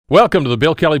Welcome to the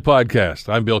Bill Kelly Podcast.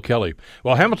 I'm Bill Kelly.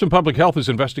 Well, Hamilton Public Health is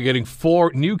investigating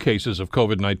 4 new cases of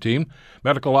COVID-19.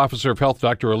 Medical Officer of Health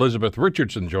Dr. Elizabeth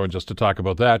Richardson joins us to talk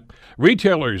about that.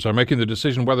 Retailers are making the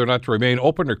decision whether or not to remain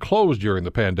open or closed during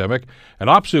the pandemic. And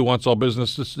OPSEU wants all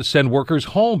businesses to send workers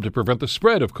home to prevent the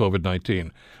spread of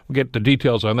COVID-19. We'll get the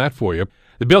details on that for you.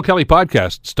 The Bill Kelly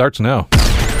Podcast starts now.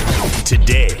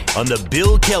 Today on The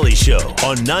Bill Kelly Show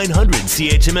on 900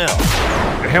 CHML.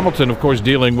 Hamilton, of course,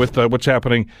 dealing with what's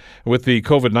happening with the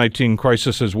COVID-19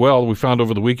 crisis as well. We found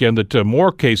over the weekend that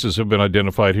more cases have been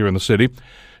identified here in the city.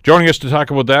 Joining us to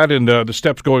talk about that and the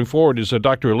steps going forward is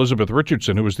Dr. Elizabeth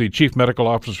Richardson, who is the Chief Medical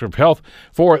Officer of Health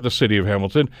for the City of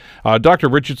Hamilton. Dr.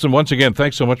 Richardson, once again,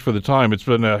 thanks so much for the time. It's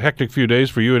been a hectic few days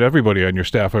for you and everybody on your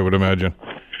staff, I would imagine.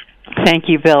 Thank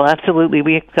you, Bill. Absolutely.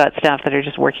 We've got staff that are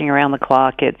just working around the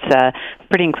clock. It's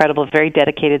pretty incredible. Very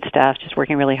dedicated staff, just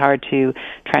working really hard to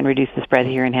try and reduce the spread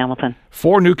here in Hamilton.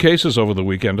 4 new cases over the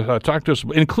weekend. Talk to us,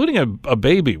 including a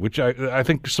baby, which I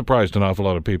think surprised an awful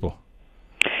lot of people.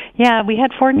 Yeah, we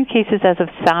had 4 new cases as of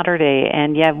Saturday,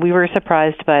 and we were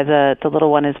surprised by the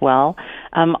little one as well.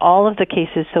 All of the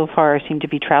cases so far seem to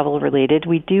be travel-related.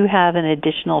 We do have an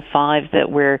additional 5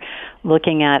 that we're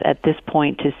looking at this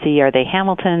point to see, are they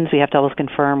Hamiltons? We have to always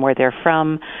confirm where they're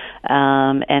from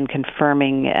and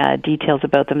confirming details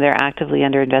about them. They're actively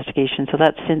under investigation, so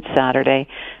that's since Saturday.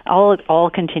 All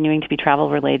continuing to be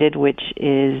travel-related, which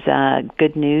is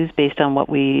good news based on what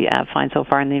we find so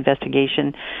far in the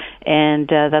investigation. And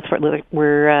that's what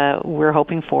we're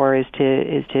hoping for is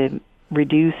to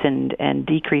reduce and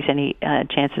decrease any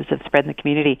chances of spread in the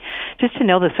community. Just to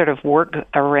know the sort of work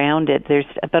around it, there's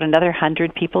about another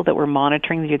 100 people that we're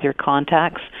monitoring, either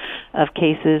contacts of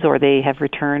cases or they have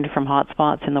returned from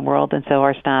hotspots in the world, and so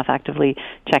our staff actively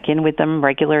check in with them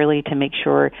regularly to make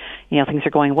sure things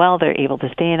are going well, they're able to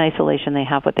stay in isolation, they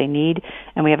have what they need,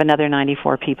 and we have another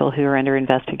 94 people who are under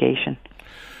investigation.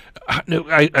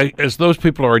 As those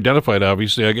people are identified,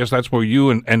 obviously, I guess that's where you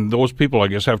and those people, I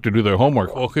guess, have to do their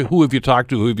homework. Okay, who have you talked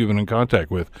to? Who have you been in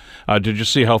contact with? To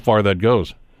just see how far that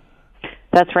goes.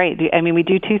 That's right. I mean, we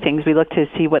do 2 things. We look to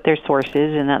see what their source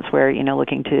is, and that's where,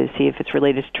 looking to see if it's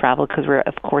related to travel, because we're,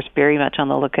 of course, very much on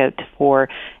the lookout for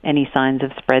any signs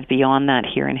of spread beyond that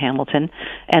here in Hamilton.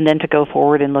 And then to go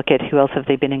forward and look at who else have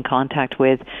they been in contact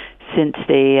with since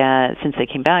they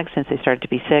came back, since they started to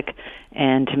be sick,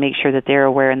 and to make sure that they're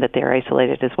aware and that they're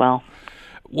isolated as well.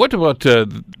 What about,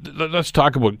 let's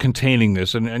talk about containing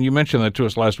this, and you mentioned that to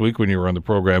us last week when you were on the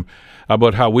program,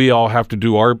 about how we all have to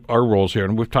do our roles here,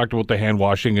 and we've talked about the hand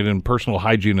washing and personal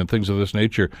hygiene and things of this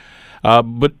nature.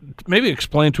 But maybe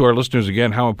explain to our listeners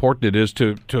again how important it is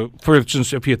to, for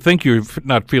instance, if you think you're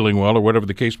not feeling well or whatever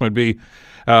the case might be,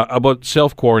 about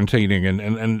self-quarantining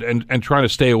and trying to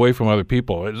stay away from other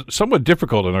people. It's somewhat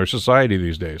difficult in our society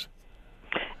these days.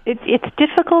 It's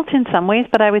difficult in some ways,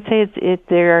 but I would say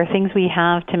there are things we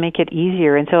have to make it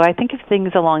easier. And so I think of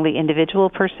things along the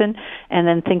individual person and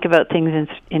then think about things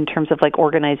in terms of like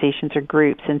organizations or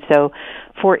groups. And so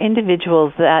for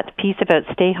individuals, that piece about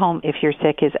stay home if you're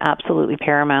sick is absolutely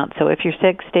paramount. So if you're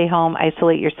sick, stay home,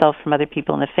 isolate yourself from other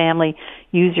people in the family,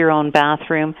 use your own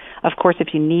bathroom. Of course,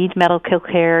 if you need medical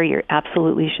care, you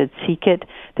absolutely should seek it.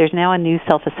 There's now a new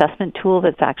self-assessment tool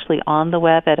that's actually on the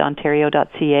web at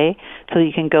ontario.ca, so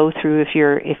you can go through if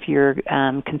you're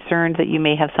concerned that you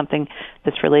may have something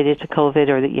that's related to COVID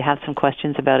or that you have some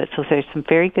questions about it. So there's some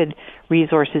very good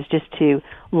resources just to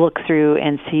look through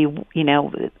and see,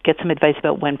 get some advice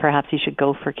about when perhaps you should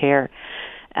go for care.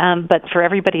 But for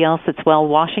everybody else as well,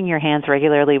 washing your hands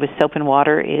regularly with soap and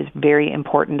water is very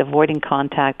important. Avoiding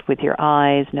contact with your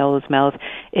eyes, nose, mouth.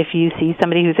 If you see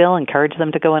somebody who's ill, encourage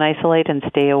them to go and isolate and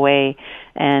stay away.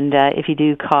 And if you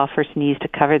do cough or sneeze, to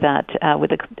cover that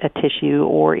with a tissue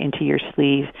or into your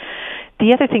sleeve.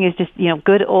 The other thing is just,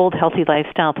 good old healthy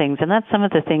lifestyle things, and that's some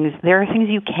of the things. There are things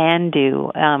you can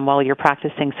do while you're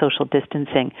practicing social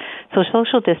distancing. So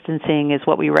social distancing is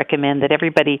what we recommend, that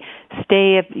everybody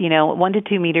stay, 1 to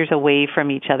 2 meters away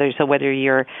from each other. So whether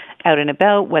you're out and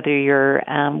about, whether you're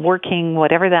working,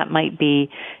 whatever that might be,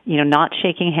 not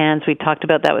shaking hands. We talked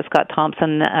about that with Scott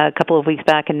Thompson a couple of weeks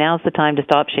back, and now's the time to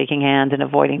stop shaking hands and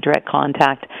avoiding direct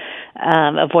contact,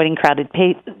 avoiding crowded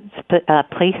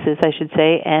places, I should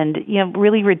say, and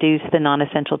really reduce the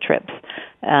non-essential trips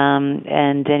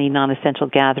and any non-essential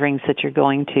gatherings that you're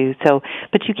going to. So,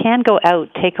 but you can go out,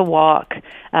 take a walk,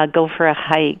 go for a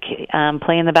hike,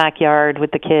 play in the backyard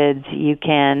with the kids. You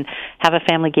can have a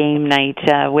family game night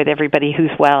with everybody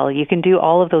who's well. You can do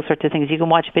all of those sorts of things. You can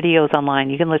watch videos online.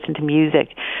 You can listen to music.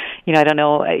 I don't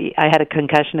know, I had a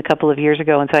concussion a couple of years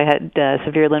ago, and so I had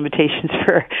severe limitations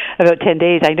for about 10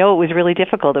 days. I know it was really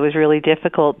difficult. It was really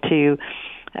difficult to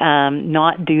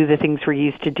not do the things we're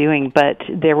used to doing, but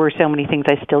there were so many things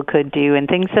I still could do and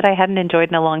things that I hadn't enjoyed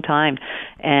in a long time.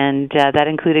 And that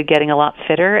included getting a lot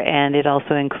fitter, and it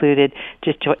also included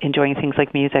just enjoying things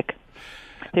like music.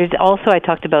 There's also, I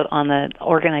talked about on the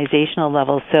organizational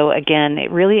level, so again,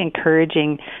 really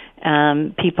encouraging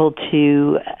people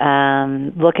to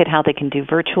look at how they can do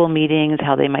virtual meetings,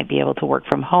 how they might be able to work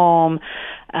from home,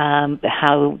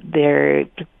 how they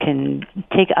can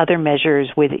take other measures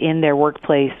within their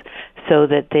workplace so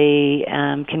that they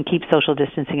can keep social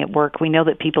distancing at work. We know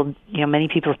that many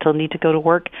people still need to go to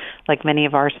work, like many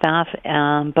of our staff,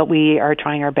 but we are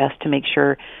trying our best to make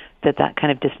sure that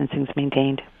kind of distancing is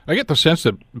maintained. I get the sense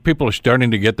that people are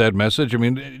starting to get that message. I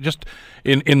mean, just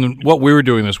in what we were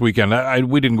doing this weekend,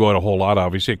 we didn't go out a whole lot,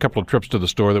 obviously, a couple of trips to the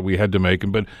store that we had to make,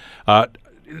 but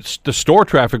the store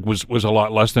traffic was a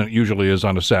lot less than it usually is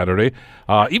on a Saturday.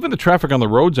 Even the traffic on the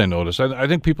roads, I noticed. I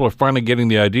think people are finally getting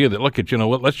the idea that, look, you know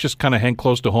what, let's just kind of hang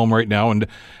close to home right now and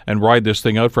ride this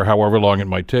thing out for however long it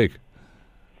might take.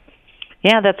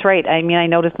 Yeah, that's right. I mean, I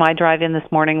noticed my drive-in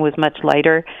this morning was much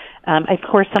lighter. Of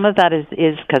course, some of that is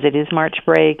because it is March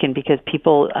break and because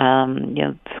people,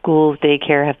 schools,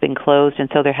 daycare have been closed, and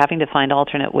so they're having to find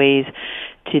alternate ways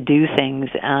to do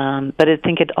things. But I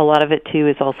think a lot of it, too,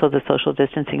 is also the social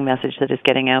distancing message that is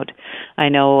getting out. I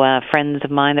know friends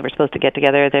of mine that were supposed to get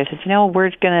together, they said,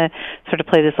 we're going to sort of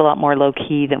play this a lot more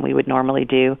low-key than we would normally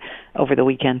do over the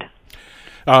weekend.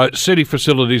 City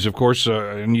facilities, of course,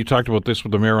 and you talked about this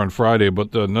with the mayor on Friday,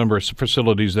 but the number of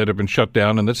facilities that have been shut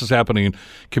down, and this is happening in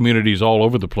communities all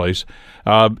over the place.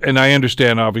 And I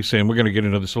understand, obviously, and we're going to get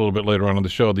into this a little bit later on in the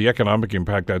show, the economic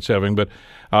impact that's having. But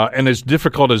and as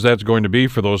difficult as that's going to be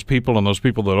for those people and those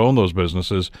people that own those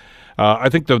businesses, I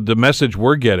think the message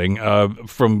we're getting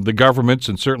from the governments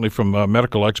and certainly from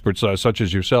medical experts such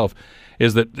as yourself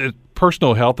is that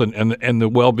personal health and the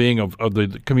well-being of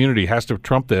the community has to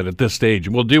trump that at this stage.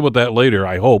 And we'll deal with that later,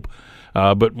 I hope.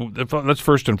 But let's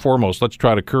first and foremost, let's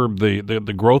try to curb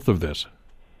the growth of this.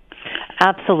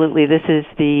 Absolutely. This is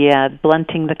the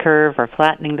blunting the curve or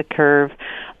flattening the curve.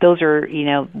 Those are,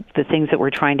 the things that we're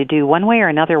trying to do. One way or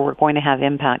another, we're going to have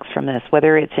impacts from this,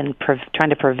 whether it's in trying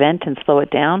to prevent and slow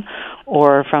it down,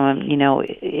 or from,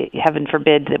 heaven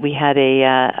forbid that we had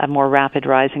a more rapid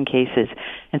rise in cases.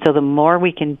 And so the more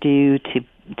we can do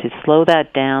to slow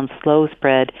that down, slow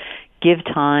spread, give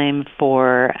time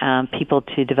for people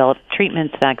to develop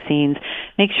treatments, vaccines,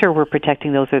 make sure we're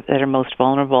protecting those that are most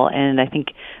vulnerable. And I think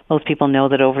most people know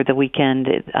that over the weekend,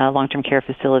 long-term care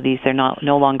facilities, they're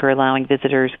no longer allowing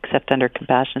visitors except under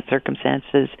compassionate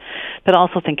circumstances. But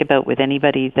also think about with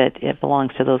anybody that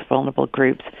belongs to those vulnerable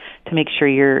groups to make sure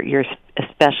you're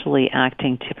especially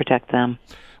acting to protect them.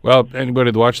 Well,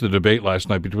 anybody that watched the debate last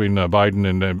night between Biden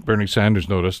and Bernie Sanders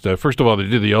noticed, first of all, they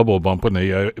did the elbow bump when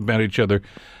they met each other,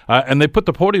 and they put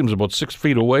the podiums about 6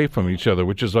 feet away from each other,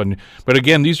 which is but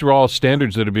again, these are all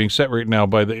standards that are being set right now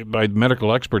by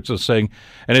medical experts as saying,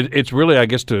 and it's really, I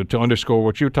guess, to underscore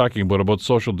what you're talking about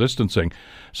social distancing,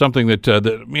 something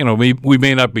that we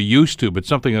may not be used to, but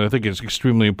something that I think is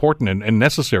extremely important and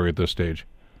necessary at this stage.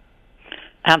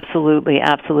 Absolutely.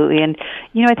 And,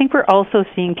 I think we're also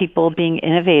seeing people being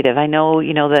innovative. I know,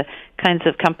 the kinds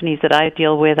of companies that I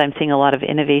deal with, I'm seeing a lot of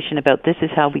innovation about this is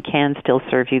how we can still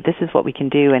serve you. This is what we can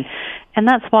do. And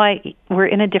that's why we're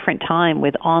in a different time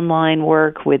with online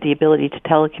work, with the ability to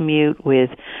telecommute, with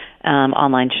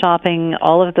online shopping.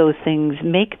 All of those things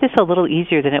make this a little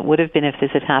easier than it would have been if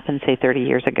this had happened, say, 30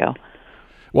 years ago.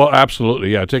 Well,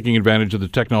 absolutely, yeah. Taking advantage of the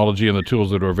technology and the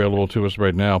tools that are available to us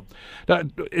right now.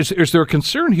 Is there a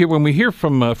concern here when we hear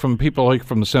from people like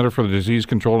from the Centre for Disease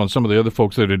Control and some of the other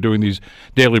folks that are doing these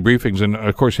daily briefings, and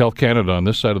of course Health Canada on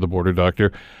this side of the border,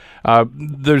 Doctor?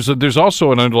 There's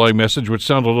also an underlying message which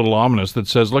sounds a little ominous that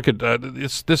says, look,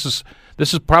 this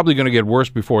is probably going to get worse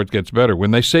before it gets better.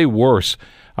 When they say worse,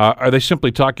 are they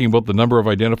simply talking about the number of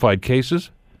identified cases?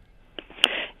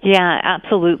 Yeah,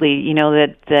 absolutely.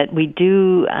 That we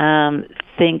do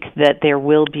think that there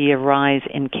will be a rise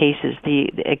in cases.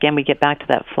 Again, we get back to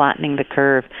that flattening the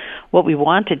curve. What we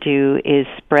want to do is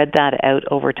spread that out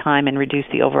over time and reduce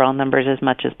the overall numbers as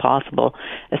much as possible,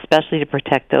 especially to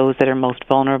protect those that are most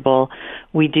vulnerable.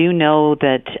 We do know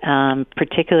that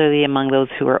particularly among those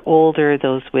who are older,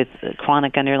 those with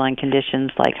chronic underlying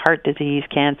conditions like heart disease,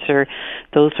 cancer,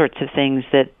 those sorts of things,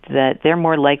 that they're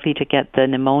more likely to get the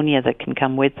pneumonia that can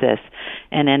come with this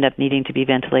and end up needing to be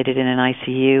ventilated in an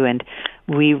ICU. And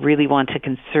we really want to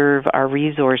conserve our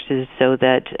resources so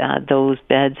that those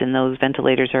beds and those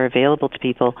ventilators are available to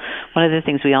people. One of the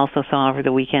things we also saw over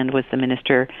the weekend was the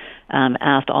minister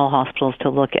asked all hospitals to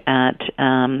look at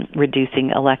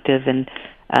reducing elective and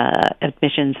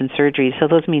admissions and surgeries. So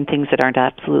those mean things that aren't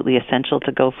absolutely essential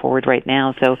to go forward right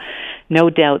now. So no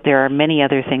doubt there are many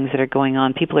other things that are going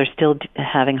on. People are still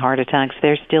having heart attacks.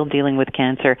 They're still dealing with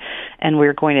cancer, and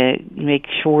we're going to make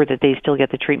sure that they still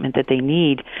get the treatment that they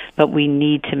need, but we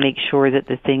need to make sure that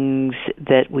the things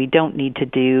that we don't need to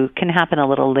do can happen a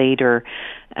little later,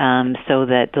 so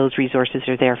that those resources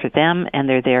are there for them and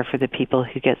they're there for the people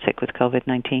who get sick with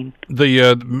COVID-19.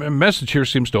 The message here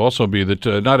seems to also be that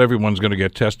not everyone's going to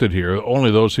get tested here. Only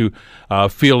those who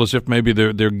feel as if maybe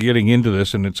they're getting into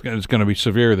this and it's going to be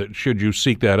severe, that should you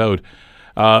seek that out.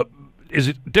 Is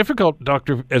it difficult,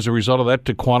 Doctor, as a result of that,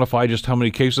 to quantify just how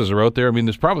many cases are out there? I mean,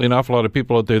 there's probably an awful lot of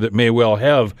people out there that may well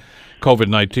have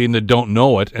COVID-19 that don't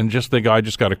know it and just think, I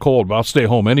just got a cold, but I'll stay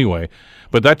home anyway.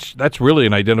 But that's really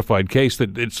an identified case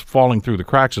that it's falling through the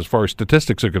cracks as far as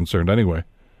statistics are concerned anyway.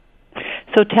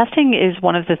 So testing is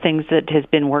one of the things that has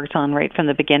been worked on right from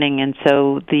the beginning, and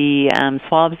so the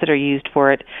swabs that are used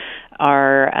for it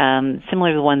are similar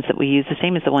to the ones that we use, the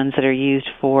same as the ones that are used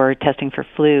for testing for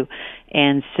flu.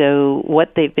 And so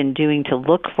what they've been doing to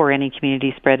look for any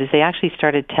community spread is they actually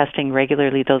started testing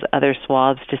regularly those other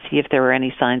swabs to see if there were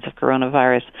any signs of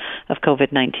coronavirus, of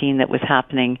COVID-19 that was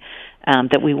happening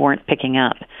that we weren't picking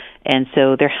up. And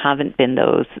so there haven't been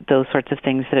those sorts of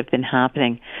things that have been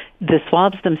happening. The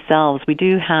swabs themselves, we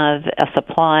do have a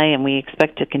supply, and we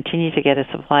expect to continue to get a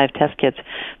supply of test kits,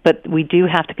 but we do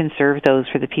have to conserve those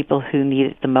for the people who need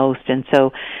it the most. And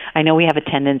so I know we have a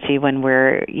tendency when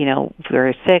we're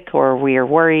sick or we are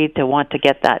worried to want to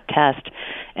get that test.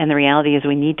 And the reality is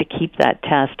we need to keep that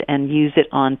test and use it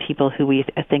on people who we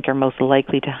think are most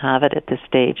likely to have it at this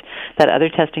stage. That other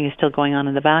testing is still going on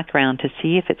in the background to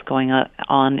see if it's going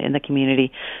on in the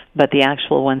community, but the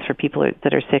actual ones for people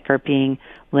that are sick are being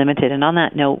limited. And on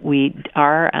that note, we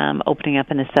are opening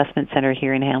up an assessment center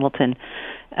here in Hamilton.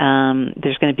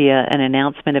 There's going to be an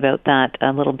announcement about that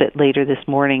a little bit later this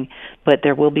morning, but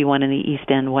there will be one in the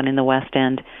East End, one in the West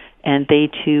End. And they,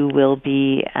 too, will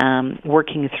be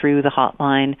working through the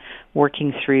hotline,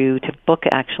 working through to book,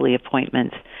 actually,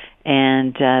 appointments.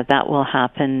 And that will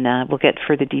happen. We'll get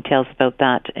further details about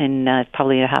that in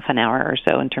probably a half an hour or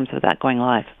so in terms of that going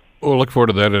live. We'll look forward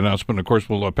to that announcement. Of course,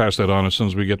 we'll pass that on as soon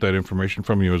as we get that information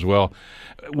from you as well.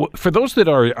 For those that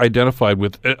are identified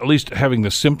with at least having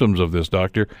the symptoms of this,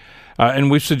 Doctor,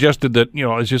 and we've suggested that,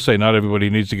 as you say, not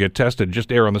everybody needs to get tested.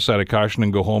 Just err on the side of caution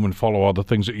and go home and follow all the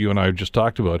things that you and I have just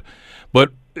talked about. But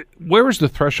where is the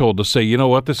threshold to say, you know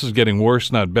what, this is getting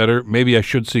worse, not better, maybe I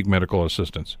should seek medical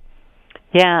assistance?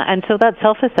 Yeah, and so that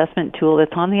self-assessment tool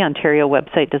that's on the Ontario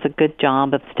website does a good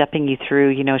job of stepping you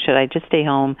through, should I just stay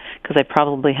home because I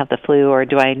probably have the flu, or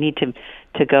do I need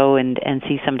to go and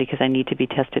see somebody because I need to be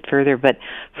tested further? But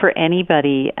for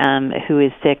anybody who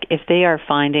is sick, if they are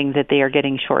finding that they are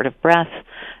getting short of breath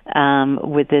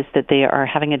with this, that they are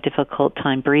having a difficult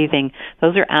time breathing,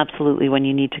 those are absolutely when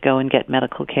you need to go and get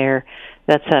medical care.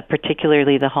 That's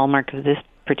particularly the hallmark of this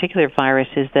particular virus,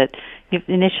 is that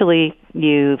initially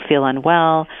you feel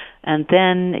unwell, and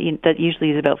then that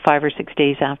usually is about 5 or 6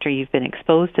 days after you've been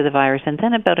exposed to the virus, and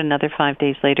then about another 5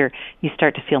 days later you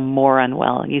start to feel more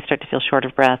unwell. You start to feel short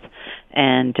of breath,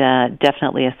 and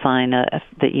definitely a sign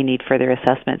that you need further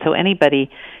assessment. So anybody,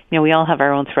 we all have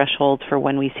our own thresholds for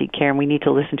when we seek care, and we need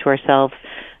to listen to ourselves.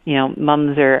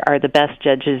 Mums are the best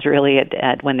judges really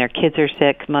at when their kids are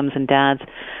sick, mums and dads.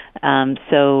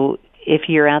 So if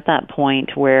you're at that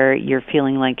point where you're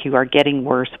feeling like you are getting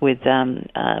worse with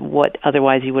what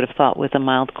otherwise you would have thought was a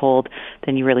mild cold,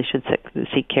 then you really should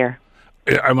seek care.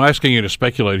 I'm asking you to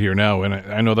speculate here now, and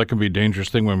I know that can be a dangerous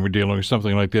thing when we're dealing with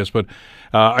something like this, but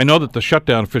I know that the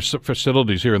shutdown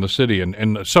facilities here in the city,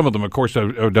 and some of them, of course,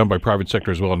 are done by private sector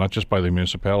as well, not just by the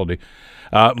municipality.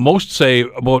 Most say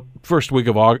about first week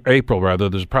of April,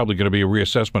 there's probably going to be a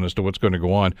reassessment as to what's going to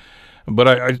go on. But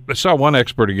I saw one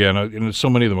expert again, and so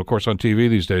many of them, of course, on TV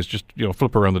these days, just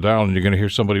flip around the dial and you're going to hear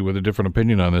somebody with a different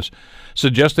opinion on this,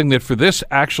 suggesting that for this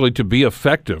actually to be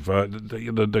effective,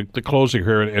 the closing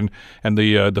here and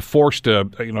the forced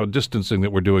distancing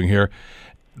that we're doing here,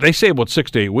 they say about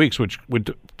 6 to 8 weeks, which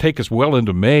would take us well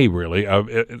into May, really.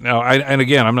 Now, and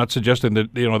again, I'm not suggesting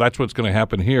that that's what's going to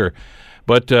happen here,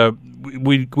 but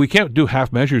we can't do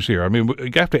half measures here. I mean,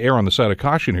 we have to err on the side of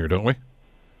caution here, don't we?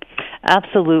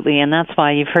 Absolutely, and that's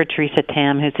why you've heard Theresa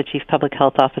Tam, who's the Chief Public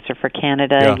Health Officer for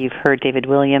Canada. Yeah. You've heard David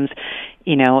Williams,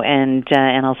 and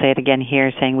I'll say it again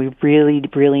here, saying we really,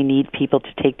 really need people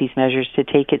to take these measures, to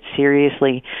take it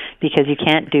seriously, because you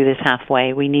can't do this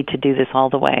halfway. We need to do this all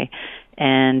the way.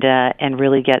 and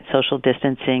really get social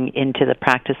distancing into the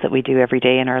practice that we do every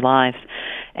day in our lives.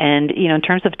 And in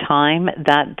terms of time,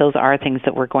 those are things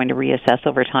that we're going to reassess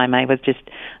over time. I've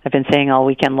been saying all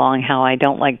weekend long how I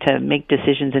don't like to make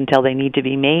decisions until they need to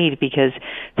be made, because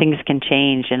things can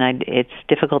change, and it's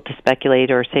difficult to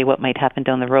speculate or say what might happen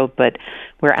down the road. But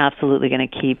we're absolutely going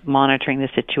to keep monitoring the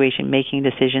situation, making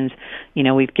decisions.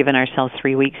 We've given ourselves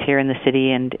 3 weeks here in the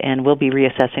city, and we'll be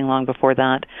reassessing long before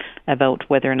that about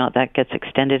whether or not that gets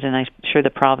extended. And I'm sure the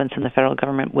province and the federal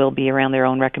government will be around their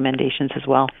own recommendations as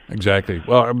well. Exactly.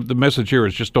 Well, the message here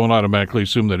is just don't automatically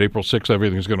assume that April 6th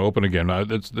everything's going to open again.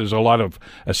 There's a lot of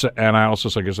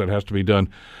analysis, I guess, that has to be done.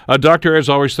 Doctor, as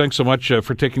always, thanks so much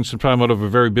for taking some time out of a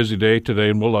very busy day today,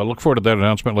 and we'll look forward to that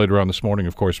announcement later on this morning,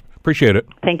 of course. Appreciate it.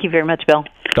 Thank you very much, Bill.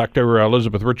 Dr.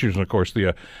 Elizabeth Richardson, of course,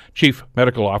 the Chief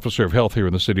Medical Officer of Health here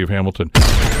in the city of Hamilton.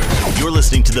 You're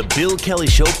listening to the Bill Kelly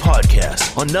Show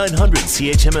podcast on 900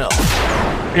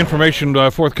 CHML.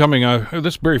 Information forthcoming.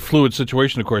 This very fluid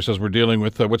situation, of course, as we're dealing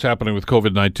with what's happening with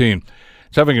COVID-19.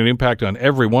 It's having an impact on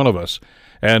every one of us.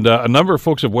 And a number of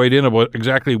folks have weighed in about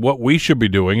exactly what we should be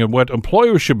doing and what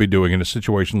employers should be doing in a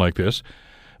situation like this.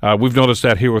 We've noticed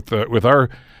that here with our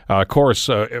Chorus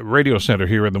radio center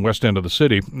here in the west end of the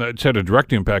city. It's had a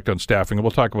direct impact on staffing, and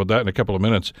we'll talk about that in a couple of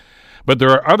minutes. But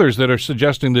there are others that are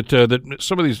suggesting that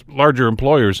some of these larger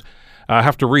employers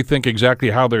have to rethink exactly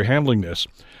how they're handling this.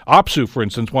 OPSEU, for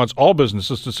instance, wants all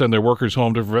businesses to send their workers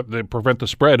home to prevent the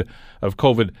spread of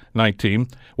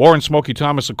COVID-19. Warren Smokey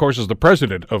Thomas, of course, is the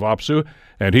president of OPSEU,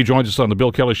 and he joins us on the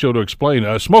Bill Kelly Show to explain.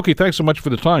 Smokey, thanks so much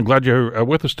for the time. Glad you're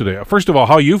with us today. First of all,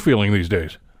 how are you feeling these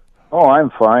days? Oh,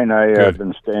 I'm fine. I've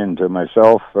been staying to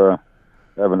myself. I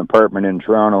have an apartment in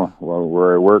Toronto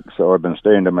where I work, so I've been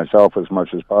staying to myself as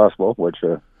much as possible, which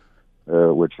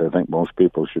I think most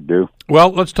people should do.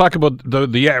 Well, let's talk about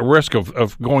the risk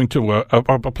of going to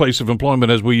a place of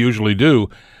employment as we usually do,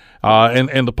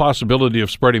 and the possibility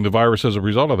of spreading the virus as a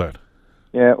result of that.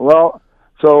 Yeah, well,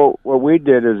 so what we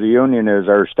did as a union is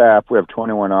our staff, we have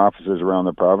 21 offices around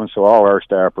the province, so all our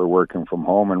staff are working from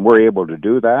home, and we're able to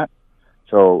do that.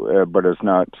 So, but it's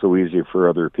not so easy for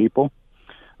other people.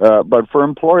 But for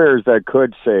employers that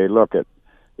could say, look,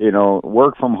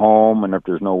 work from home, and if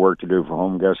there's no work to do from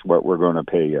home, guess what? We're going to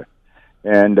pay you.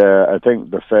 And I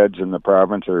think the feds in the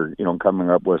province are, coming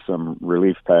up with some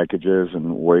relief packages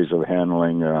and ways of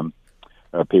handling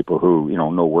people who,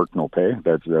 no work, no pay.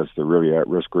 That's the really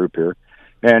at-risk group here.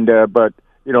 And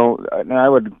and I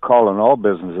would call on all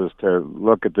businesses to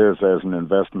look at this as an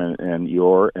investment in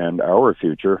your and our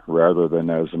future rather than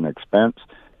as an expense.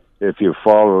 If you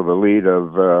follow the lead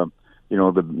of,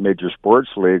 the major sports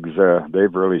leagues,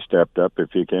 they've really stepped up.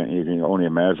 If you can only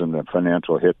imagine the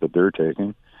financial hit that they're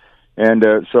taking. And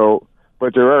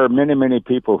but there are many, many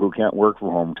people who can't work from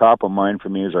home. Top of mind for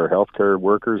me is our healthcare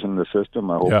workers in the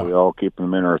system. I hope we all keep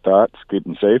them in our thoughts, keep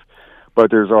them safe. But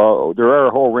there are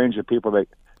a whole range of people that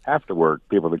have to work,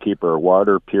 people that keep our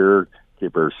water pure,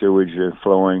 keep our sewage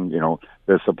flowing,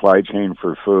 the supply chain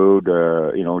for food,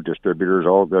 distributors,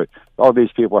 all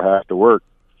these people have to work.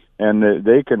 And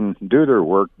they can do their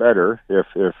work better if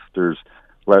there's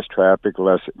less traffic,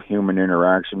 less human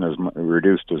interaction,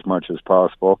 reduced as much as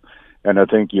possible. And I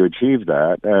think you achieve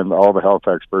that. And all the health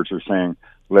experts are saying,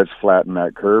 let's flatten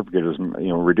that curve,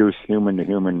 reduce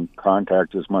human-to-human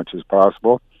contact as much as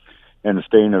possible. And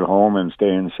staying at home and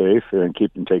staying safe and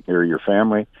taking care of your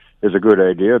family is a good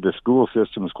idea. The school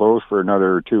system's closed for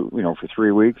another for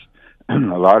 3 weeks. A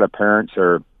lot of parents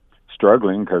are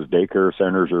struggling because daycare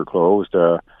centers are closed.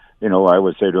 I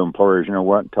would say to employers,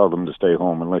 tell them to stay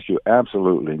home unless you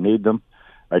absolutely need them.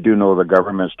 I do know the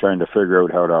government's trying to figure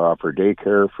out how to offer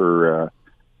daycare for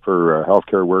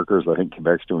healthcare workers. I think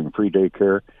Quebec's doing free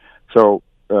daycare. So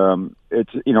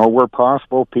it's where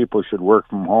possible, people should work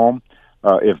from home.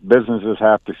 If businesses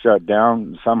have to shut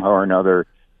down somehow or another,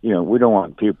 we don't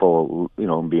want people,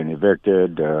 being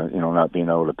evicted, not being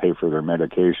able to pay for their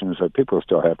medications. So people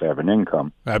still have to have an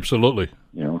income. Absolutely.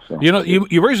 So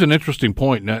you raise an interesting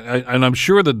point, and I'm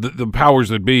sure that the powers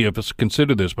that be have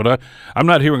considered this, but I'm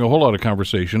not hearing a whole lot of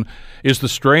conversation, is the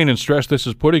strain and stress this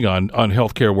is putting on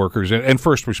healthcare workers and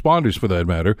first responders, for that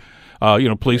matter.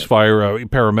 Police, fire,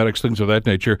 paramedics, things of that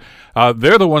nature.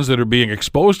 They're the ones that are being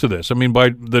exposed to this. I mean, by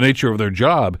the nature of their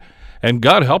job. And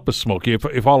God help us, Smokey,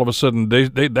 if all of a sudden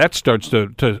that starts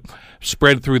to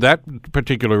spread through that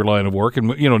particular line of work, and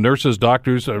nurses,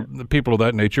 doctors, people of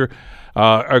that nature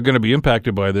are going to be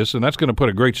impacted by this, and that's going to put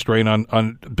a great strain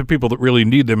on the people that really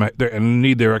need them and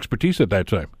need their expertise at that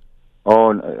time.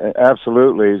 Oh,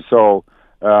 absolutely. So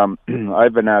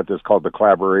I've been at this called the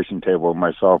collaboration table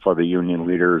myself, other union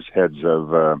leaders, heads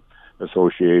of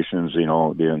associations, the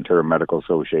Ontario Medical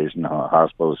Association,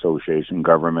 Hospital Association,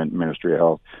 Government, Ministry of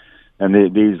Health, and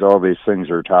all these things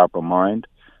are top of mind.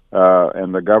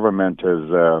 And the government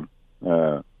has,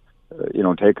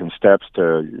 taken steps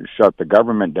to shut the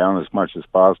government down as much as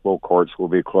possible. Courts will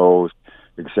be closed,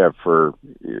 except for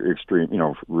extreme,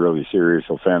 really serious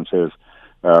offenses.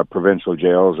 Provincial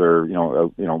jails are,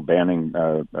 banning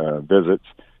visits,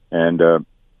 and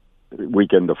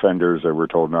weekend offenders we're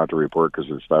told not to report because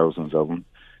there's thousands of them.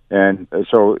 And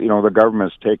so, the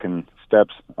government's taken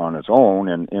steps on its own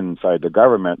and inside the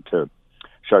government to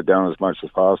shut down as much as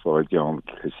possible. Like,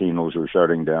 casinos are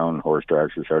shutting down, horse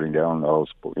tracks are shutting down,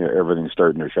 everything's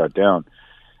starting to shut down.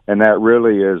 And that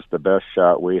really is the best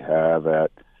shot we have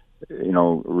at,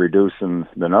 reducing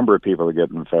the number of people that get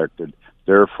infected,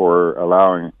 therefore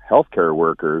allowing healthcare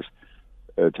workers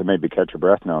to maybe catch a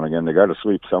breath now and again. They got to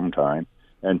sleep sometime,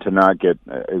 and to not get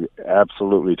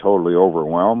absolutely, totally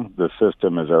overwhelmed. The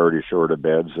system is already short of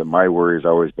beds. And my worry has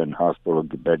always been hospital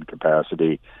bed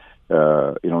capacity,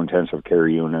 intensive care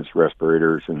units,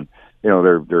 respirators, and,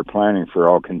 they're planning for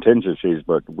all contingencies,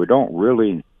 but we don't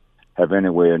really have any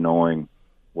way of knowing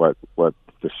what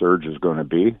the surge is going to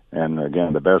be. And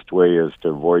again, the best way is to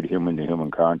avoid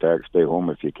human-to-human contact, stay home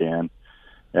if you can,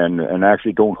 and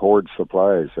actually don't hoard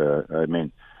supplies. I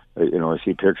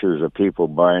see pictures of people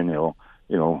buying,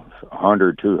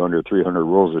 100, 200, 300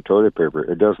 rolls of toilet paper.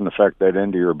 It doesn't affect that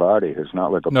end of your body. It's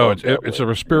not like a it's a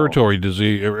respiratory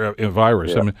disease, a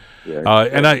virus. Yeah.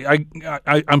 And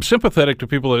I'm sympathetic to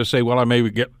people that say, well, I may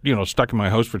get stuck in my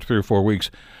house for 3 or 4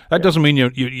 weeks. That doesn't mean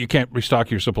you can't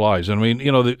restock your supplies. I mean,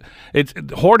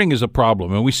 hoarding is a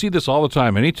problem, and we see this all the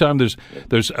time. Anytime there's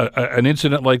an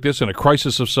incident like this and a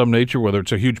crisis of some nature, whether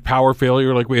it's a huge power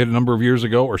failure like we had a number of years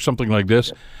ago or something like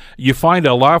this, you find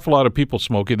an awful lot of people,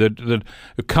 Smokey, that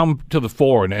come to the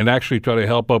fore and actually try to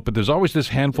help out. But there's always this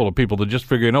handful of people that just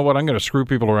figure, you know what, I'm going to screw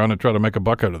people around and try to make a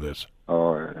buck out of this.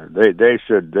 Oh, they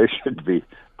should be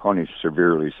punished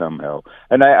severely somehow.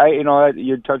 And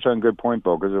you touch on a good point,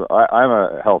 Bo, because I'm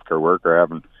a healthcare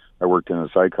worker. I worked in a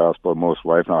psych hospital most of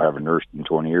my life. Now I haven't nursed in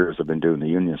 20 years. I've been doing the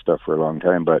union stuff for a long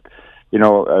time. But,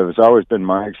 it's always been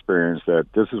my experience that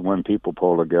this is when people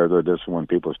pull together. This is when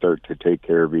people start to take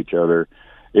care of each other.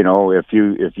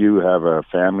 If you have a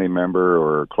family member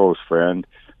or a close friend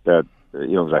that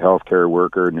is a healthcare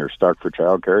worker and you're stuck for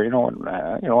childcare,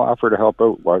 offer to help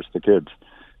out, watch the kids,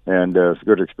 and it's a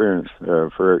good experience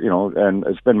and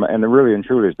it's been and it really and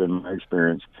truly has been my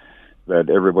experience that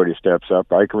everybody steps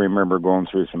up. I can remember going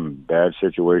through some bad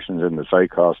situations in the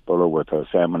psych hospital with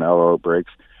salmonella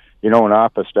outbreaks. And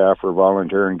office staff were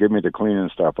volunteering, give me the cleaning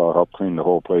stuff, I'll help clean the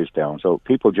whole place down. So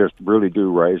people just really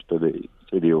do rise to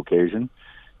the occasion.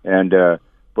 And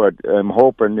but I'm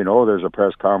hoping, there's a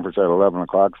press conference at 11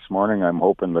 o'clock this morning. I'm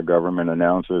hoping the government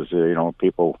announces,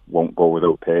 people won't go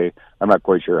without pay. I'm not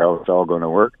quite sure how it's all going to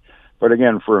work. But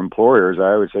again, for employers,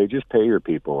 I would say just pay your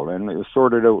people and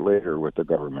sort it out later with the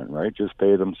government, right? Just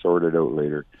pay them, sort it out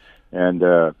later. And,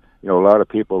 a lot of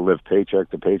people live paycheck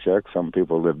to paycheck. Some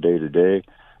people live day to day.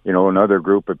 Another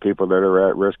group of people that are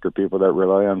at risk are people that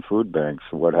rely on food banks.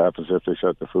 What happens if they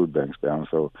shut the food banks down?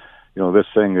 So, this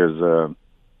thing is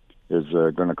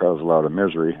going to cause a lot of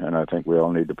misery, and I think we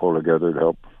all need to pull together to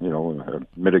help,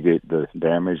 mitigate the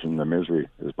damage and the misery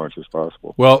as much as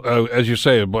possible. Well, as you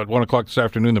say, about 1 o'clock this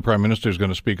afternoon, the Prime Minister is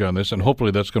going to speak on this, and hopefully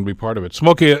that's going to be part of it.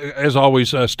 Smokey, as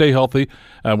always, stay healthy,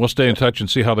 and we'll stay in touch and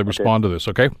see how they respond to this,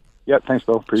 okay? Yeah, thanks,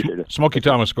 Bill. Appreciate it. Smokey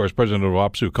Thomas, of course, president of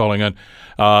OPSEU, calling on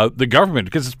the government,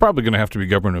 because it's probably going to have to be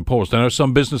government imposed. I know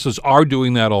some businesses are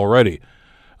doing that already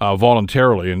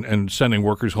voluntarily and sending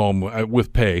workers home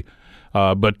with pay.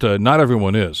 But not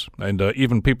everyone is. And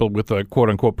even people with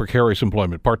quote-unquote precarious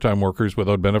employment, part-time workers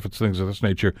without benefits, things of this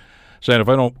nature, saying if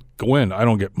I don't go in, I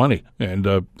don't get money.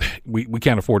 And we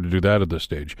can't afford to do that at this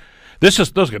stage.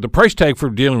 The price tag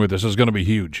for dealing with this is going to be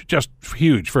huge, just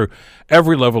huge for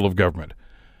every level of government,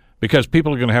 because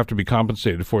people are going to have to be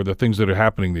compensated for the things that are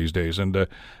happening these days, and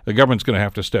the government's going to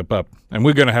have to step up. And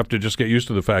we're going to have to just get used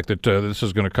to the fact that this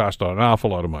is going to cost an awful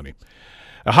lot of money.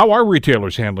 How are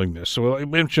retailers handling this? So I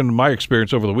mentioned my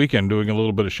experience over the weekend doing a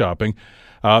little bit of shopping.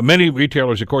 Many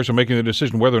retailers, of course, are making the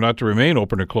decision whether or not to remain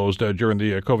open or closed during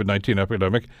the COVID-19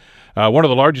 epidemic. One of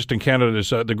the largest in Canada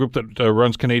is the group that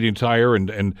runs Canadian Tire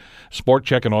and Sport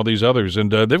Check and all these others,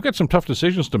 and they've got some tough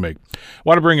decisions to make. I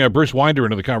want to bring Bruce Winder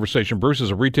into the conversation. Bruce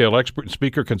is a retail expert,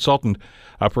 speaker, consultant,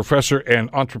 professor, and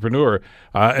entrepreneur,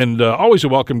 and always a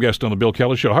welcome guest on the Bill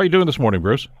Kelly Show. How are you doing this morning,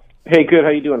 Bruce? Hey, good. How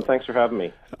you doing? Thanks for having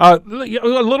me. A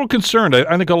little concerned.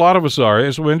 I think a lot of us are.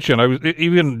 As I mentioned, I was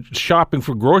even shopping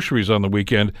for groceries on the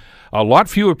weekend. A lot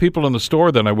fewer people in the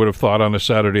store than I would have thought on a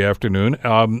Saturday afternoon,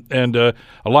 and a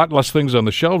lot less things on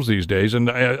the shelves these days. And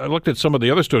I looked at some of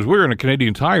the other stores. We were in a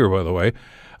Canadian Tire, by the way,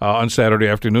 on Saturday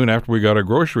afternoon after we got our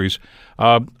groceries.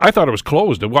 I thought it was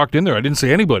closed. I walked in there. I didn't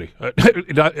see anybody,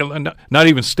 not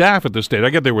even staff at this stage.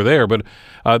 I get they were there, but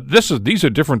these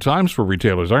are different times for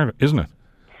retailers, isn't it?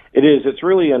 It is. It's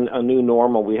really a new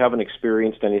normal. We haven't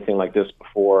experienced anything like this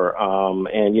before.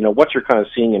 And, what you're kind of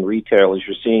seeing in retail is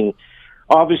you're seeing,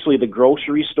 obviously, the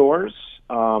grocery stores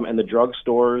and the drug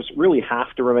stores really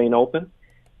have to remain open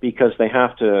because they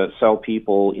have to sell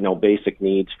people, basic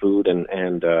needs, food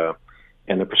and the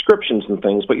prescriptions and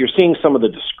things. But you're seeing some of the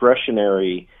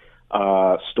discretionary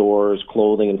stores,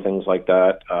 clothing and things like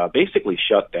that, basically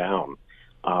shut down.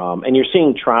 And you're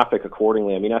seeing traffic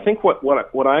accordingly. I mean, I think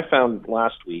what I found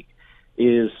last week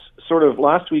is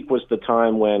last week was the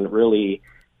time when really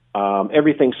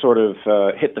everything sort of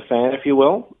hit the fan, if you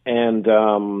will. And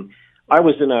I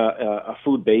was in a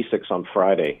Food Basics on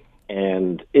Friday,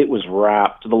 and it was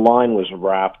the line was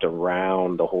wrapped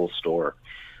around the whole store.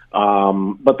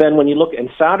 But then when you look,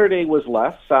 and Saturday was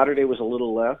a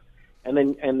little less. And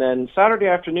then Saturday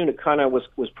afternoon, it kind of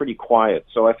was pretty quiet.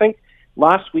 So I think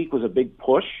last week was a big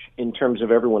push in terms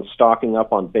of everyone stocking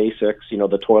up on basics,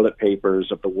 the toilet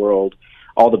papers of the world,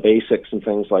 all the basics and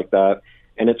things like that.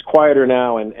 And it's quieter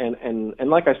now. And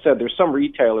like I said, there's some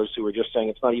retailers who are just saying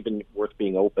it's not even worth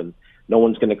being open. No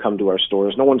one's going to come to our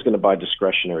stores. No one's going to buy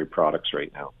discretionary products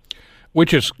right now.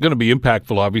 Which is going to be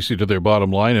impactful, obviously, to their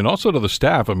bottom line and also to the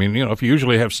staff. I mean, if you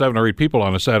usually have 7 or 8 people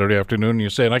on a Saturday afternoon and you're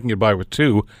saying I can get by with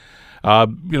 2,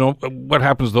 what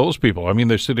happens to those people? I mean,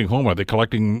 they're sitting home. Are they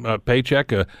collecting a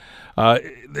paycheck?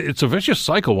 It's a vicious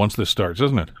cycle once this starts,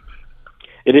 isn't it?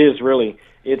 It is, really.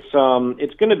 It's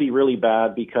going to be really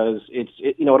bad because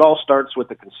it all starts with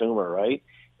the consumer, right?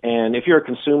 And if you're a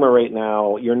consumer right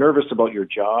now, you're nervous about your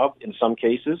job in some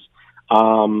cases.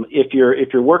 If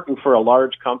you're working for a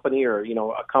large company or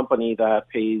a company that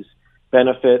pays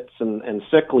benefits and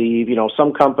sick leave,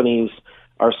 some companies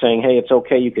are saying, hey, it's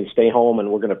okay, you can stay home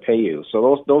and we're going to pay you.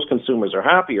 So those consumers are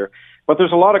happier. But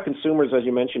there's a lot of consumers, as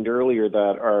you mentioned earlier,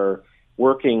 that are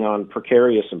working on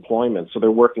precarious employment. So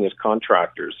they're working as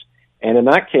contractors. And in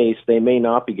that case, they may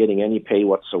not be getting any pay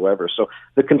whatsoever. So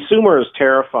the consumer is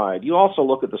terrified. You also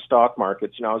look at the stock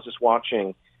markets. I was just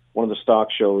watching one of the stock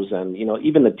shows, and,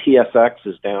 even the TSX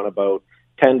is down about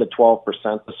 10 to 12%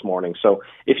 this morning. So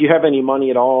if you have any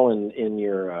money at all in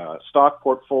your stock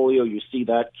portfolio, you see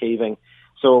that caving.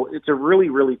 So it's a really,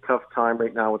 really tough time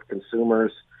right now with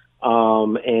consumers.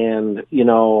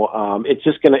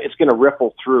 It's gonna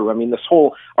ripple through. I mean,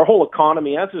 our whole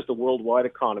economy, as is the worldwide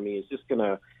economy, is just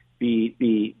gonna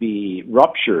be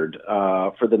ruptured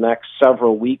for the next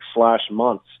several weeks /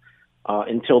 months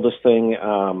until this thing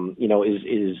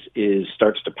is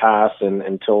starts to pass and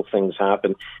until things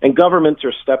happen. And governments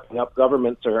are stepping up.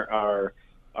 Governments are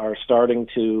starting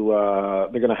to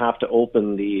they're going to have to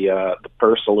open the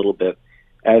purse a little bit,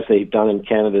 as they've done in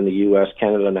Canada and the U.S.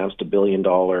 Canada announced $1 billion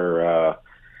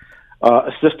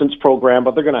assistance program,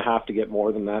 but they're going to have to get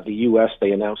more than that. The U.S.,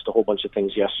 they announced a whole bunch of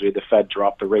things yesterday. The Fed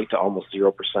dropped the rate to almost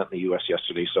 0% in the U.S.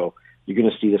 yesterday, so you're going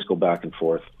to see this go back and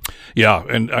forth. Yeah,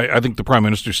 and I think the Prime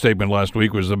Minister's statement last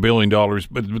week was $1 billion,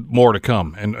 but more to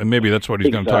come, and maybe that's what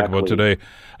he's going to talk about today,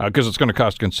 because it's going to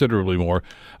cost considerably more.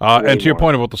 And to your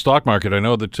point about the stock market, I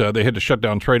know that they had to shut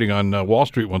down trading on Wall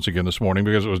Street once again this morning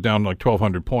because it was down like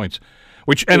 1,200 points.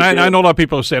 I know a lot of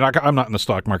people are saying, I'm not in the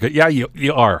stock market. Yeah,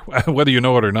 you are, whether you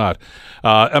know it or not.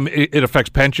 It affects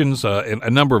pensions, and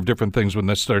a number of different things when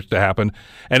this starts to happen.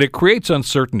 And it creates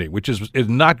uncertainty, which is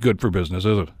not good for business,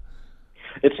 is it?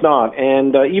 It's not.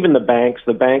 And even the banks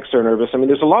are nervous. I mean,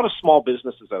 there's a lot of small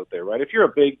businesses out there, right? If you're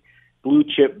a big blue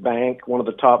chip bank, one of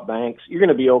the top banks, you're going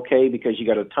to be okay because you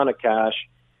got a ton of cash.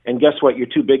 And guess what? You're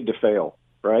too big to fail.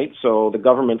 Right? So the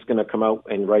government's going to come out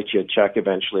and write you a check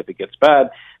eventually if it gets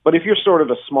bad. But if you're sort of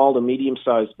a small to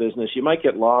medium-sized business, you might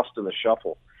get lost in the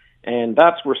shuffle. And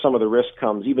that's where some of the risk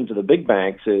comes, even to the big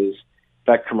banks, is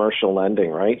that commercial lending,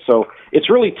 right? So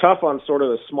it's really tough on sort of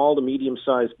a small to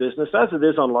medium-sized business, as it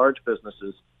is on large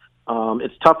businesses.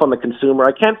 It's tough on the consumer.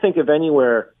 I can't think of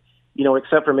anywhere,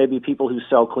 except for maybe people who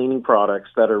sell cleaning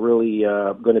products, that are really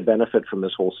going to benefit from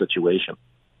this whole situation.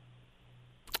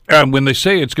 When they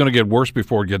say it's going to get worse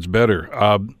before it gets better,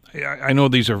 I know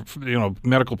these are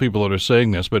medical people that are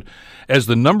saying this, but as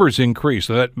the numbers increase,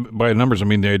 that by numbers I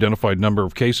mean the identified number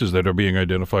of cases that are being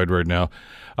identified right now,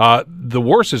 the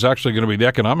worse is actually going to be the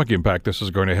economic impact this is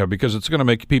going to have, because it's going to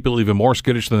make people even more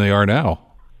skittish than they are now.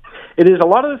 It is. A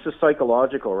lot of this is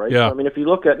psychological, right? Yeah. So, I mean, if you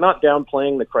look at, not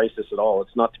downplaying the crisis at all,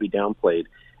 it's not to be downplayed.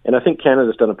 And I think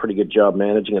Canada's done a pretty good job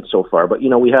managing it so far. But,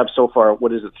 we have so far,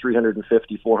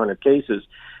 350, 400 cases.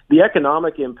 The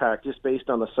economic impact, just based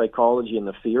on the psychology and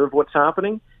the fear of what's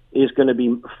happening, is going to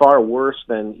be far worse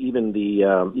than even the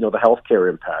healthcare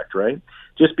impact, right?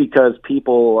 Just because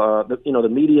people, the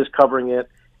media is covering it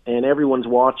and everyone's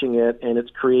watching it, and it's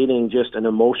creating just an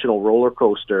emotional roller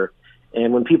coaster.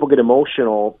 And when people get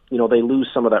emotional, they lose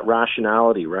some of that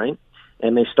rationality, right?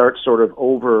 And they start sort of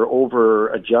over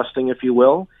adjusting, if you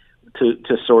will, to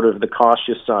sort of the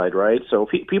cautious side, right? So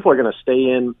people are going to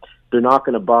stay in. They're not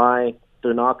going to buy.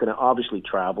 They're not going to obviously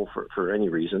travel for any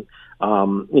reason.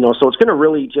 So it's going to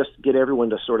really just get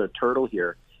everyone to sort of turtle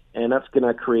here. And that's going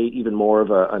to create even more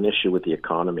of an issue with the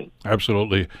economy.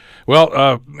 Absolutely.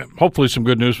 Well, hopefully some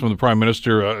good news from the Prime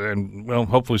Minister and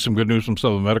hopefully some good news from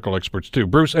some of the medical experts, too.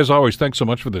 Bruce, as always, thanks so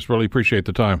much for this. Really appreciate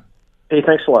the time. Hey,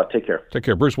 thanks a lot. Take care. Take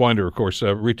care. Bruce Winder, of course,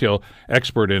 retail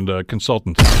expert and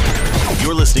consultant.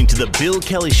 You're listening to the Bill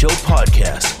Kelly Show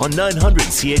podcast on 900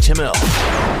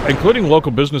 CHML. Including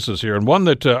local businesses here. And one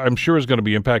that I'm sure is going to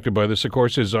be impacted by this, of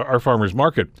course, is our farmers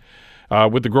market.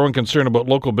 With the growing concern about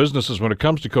local businesses when it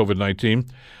comes to COVID-19,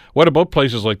 what about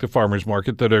places like the farmers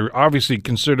market that are obviously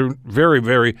considered very,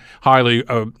 very highly,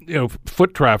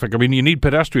 foot traffic? I mean, you need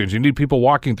pedestrians, you need people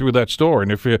walking through that store, and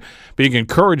if you're being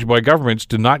encouraged by governments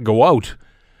to not go out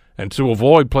and to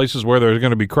avoid places where there's going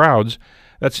to be crowds,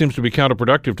 that seems to be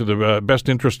counterproductive to the best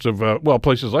interests of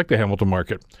places like the Hamilton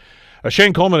Market.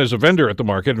 Shane Coleman is a vendor at the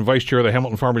market and vice chair of the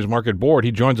Hamilton Farmers Market Board.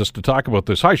 He joins us to talk about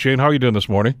this. Hi, Shane. How are you doing this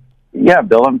morning? Yeah,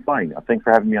 Bill, I'm fine. Thanks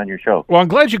for having me on your show. Well, I'm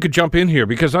glad you could jump in here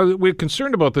because we're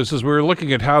concerned about this as we're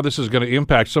looking at how this is going to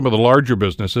impact some of the larger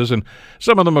businesses. And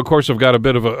some of them, of course, have got a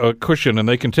bit of a cushion and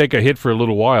they can take a hit for a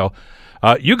little while.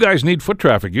 You guys need foot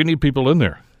traffic. You need people in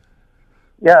there.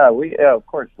 Yeah, of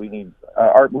course, we need.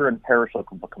 We're in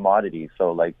perishable commodities,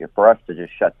 so for us to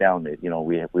just shut down,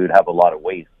 we would have a lot of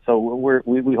waste. So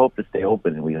we hope to stay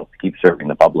open and we hope to keep serving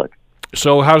the public.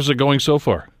 So how's it going so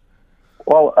far?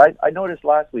 Well, I noticed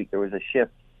last week there was a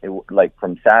shift,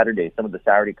 from Saturday. Some of the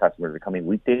Saturday customers are coming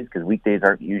weekdays because weekdays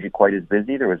aren't usually quite as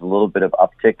busy. There was a little bit of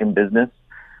uptick in business.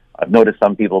 I've noticed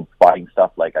some people buying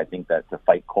stuff I think that to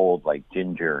fight cold, like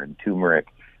ginger and turmeric,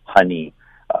 honey,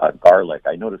 garlic.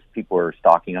 I noticed people were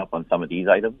stocking up on some of these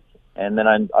items. And then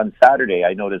on Saturday,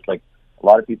 I noticed a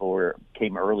lot of people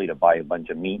came early to buy a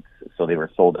bunch of meats, so they were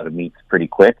sold out of meats pretty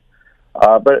quick.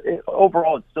 But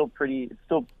overall, it's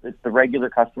the regular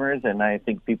customers, and I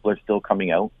think people are still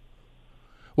coming out.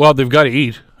 Well, they've got to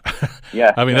eat.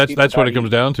 Yeah, I mean that's what it comes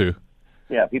down to.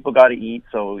 Yeah, people got to eat,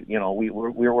 so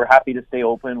we're happy to stay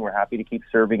open. We're happy to keep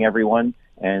serving everyone,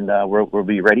 and we'll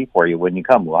be ready for you when you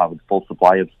come. We'll have a full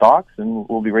supply of stocks, and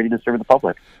we'll be ready to serve the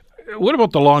public. What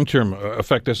about the long-term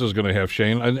effect this is going to have,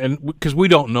 Shane? And because we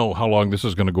don't know how long this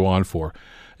is going to go on for.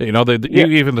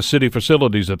 Even the city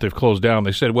facilities that they've closed down,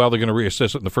 they said, they're going to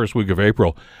reassess it in the first week of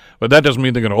April. But that doesn't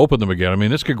mean they're going to open them again. I mean,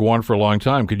 this could go on for a long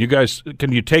time. Can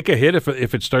you take a hit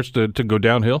if it starts to go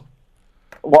downhill?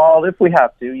 Well, if we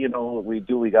have to, we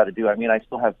do what we got to do. I mean, I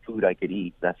still have food I could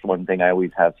eat. That's one thing. I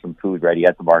always have some food ready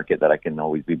at the market that I can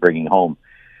always be bringing home.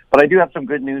 But I do have some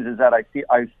good news is that I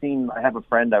have a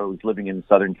friend. I was living in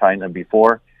southern China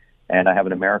before, and I have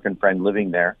an American friend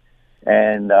living there.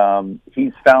 And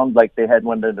he's found they had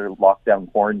one of their lockdown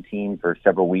quarantine for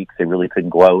several weeks. They really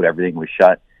couldn't go out. Everything was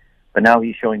shut. But now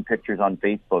he's showing pictures on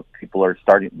Facebook. People are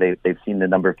they've seen the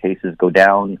number of cases go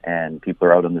down, and people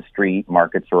are out on the street.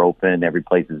 Markets are open.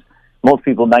 Most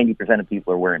people, 90% of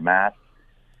people are wearing masks.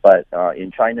 But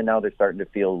in China now, they're starting to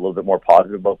feel a little bit more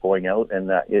positive about going out, and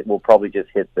it will probably just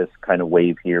hit this kind of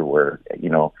wave here where,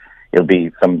 it'll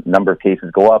be some number of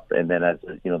cases go up, and then as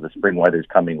the spring weather's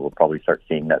coming, we'll probably start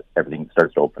seeing that everything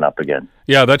starts to open up again.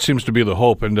 Yeah, that seems to be the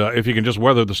hope, and if you can just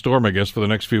weather the storm, I guess, for the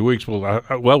next few weeks, we'll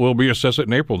reassess it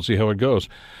in April and see how it goes.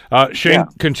 Shane,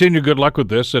 Continue good luck with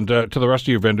this, and to the rest of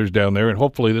your vendors down there, and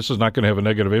hopefully this is not going to have a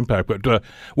negative impact, but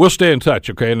we'll stay in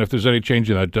touch, okay? And if there's any change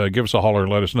in that, give us a holler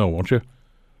and let us know, won't you?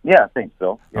 Yeah, thanks,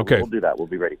 Bill. Yeah, okay. We'll do that. We'll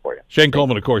be ready for you. Shane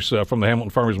Coleman, of course, from the Hamilton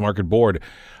Farmers Market Board.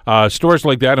 Stores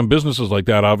like that and businesses like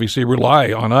that obviously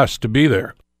rely on us to be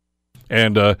there.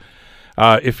 And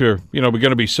if we're going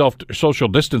to be social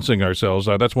distancing ourselves,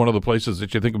 that's one of the places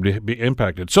that you think would be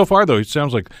impacted. So far, though, it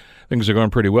sounds like things are going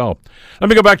pretty well.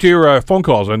 Let me go back to your phone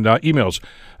calls and emails.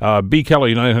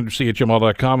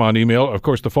 bkelly900chml.com on email. Of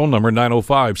course, the phone number,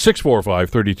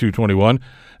 905-645-3221,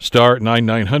 star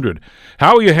 9900.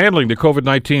 How are you handling the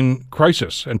COVID-19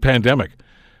 crisis and pandemic?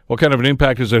 What kind of an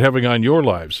impact is it having on your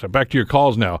lives? Back to your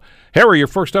calls now. Harry, you're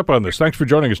first up on this. Thanks for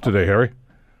joining us today, Harry.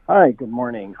 Hi, good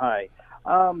morning. Hi.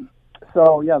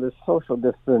 So, yeah, this social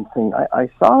distancing, I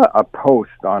saw a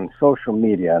post on social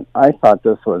media, and I thought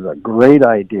this was a great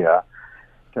idea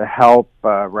to help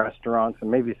restaurants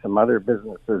and maybe some other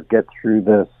businesses get through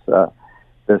this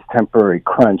temporary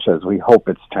crunch, as we hope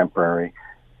it's temporary.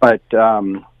 But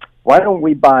why don't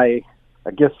we buy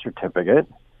a gift certificate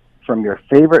from your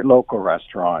favorite local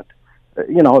restaurant,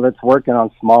 that's working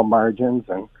on small margins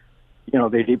and,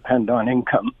 they depend on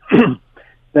income.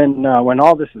 Then when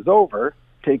all this is over,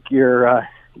 take your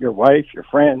wife, your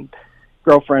friend,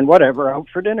 girlfriend, whatever, out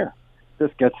for dinner.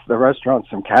 This gets the restaurant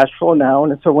some cash flow now,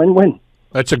 and it's a win-win.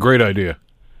 That's a great idea.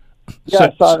 Yeah,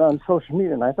 I saw it on social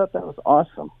media, and I thought that was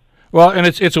awesome. Well, and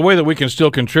it's a way that we can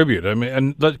still contribute. I mean,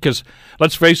 and because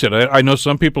let's face it, I know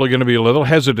some people are going to be a little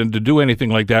hesitant to do anything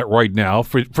like that right now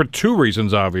for two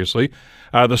reasons, obviously.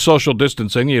 The social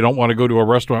distancing, you don't want to go to a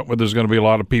restaurant where there's going to be a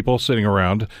lot of people sitting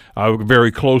around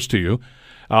very close to you.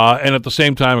 And at the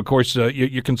same time, of course,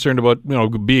 you're concerned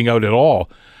about being out at all.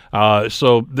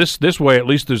 So this way, at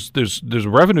least there's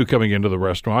revenue coming into the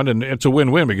restaurant, and it's a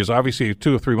win-win because obviously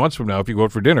 2 or 3 months from now, if you go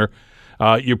out for dinner,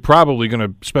 you're probably going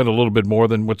to spend a little bit more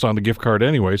than what's on the gift card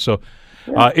anyway. So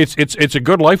it's a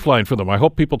good lifeline for them. I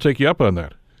hope people take you up on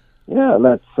that. Yeah,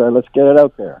 let's get it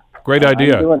out there. Great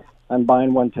idea. I'm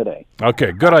buying one today.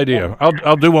 Okay, good idea.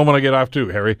 I'll do one when I get off too,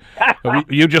 Harry.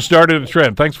 You just started a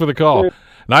trend. Thanks for the call.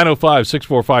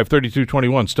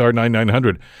 905-645-3221, star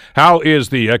 9900. How is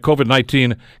the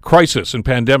COVID-19 crisis and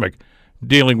pandemic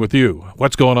dealing with you?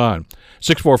 What's going on?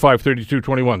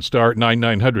 645-3221, star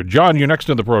 9900. John, you're next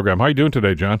in the program. How you doing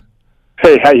today, John?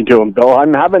 Hey, how you doing, Bill?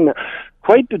 I'm having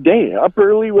quite the day. Up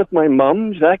early with my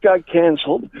mom. That got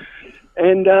canceled.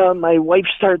 And my wife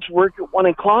starts work at 1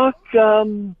 o'clock.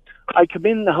 I come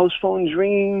in, the house phone's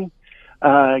ringing.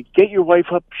 Get your wife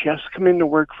up. She has to come in to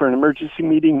work for an emergency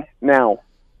meeting now.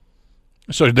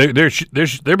 So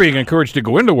they're being encouraged to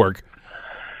go into work.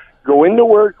 Go into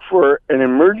work for an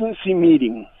emergency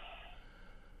meeting.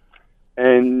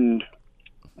 And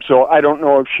so I don't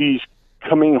know if she's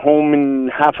coming home in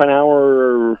half an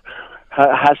hour or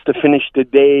has to finish the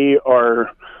day or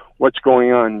what's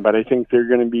going on. But I think they're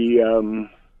going to be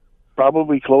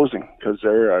probably closing because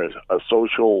they're a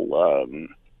social...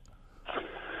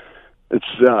 it's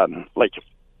like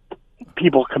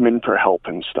people come in for help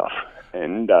and stuff.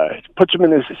 And it puts them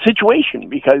in this situation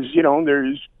because,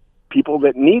 there's people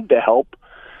that need the help,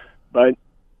 but...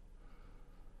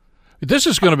 This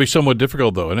is going to be somewhat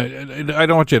difficult, though, and I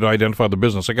don't want you to identify the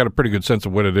business. I got a pretty good sense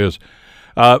of what it is.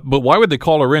 But why would they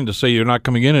call her in to say you're not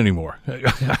coming in anymore?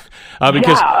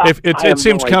 Because it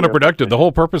seems counterproductive. The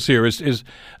whole purpose here is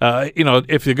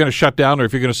if you're going to shut down or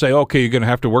if you're going to say, okay, you're going to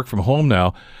have to work from home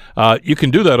now, you can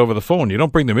do that over the phone. You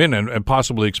don't bring them in and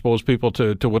possibly expose people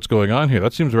to what's going on here.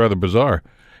 That seems rather bizarre.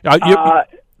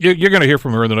 You're going to hear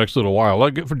from her in the next little while.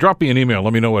 Drop me an email.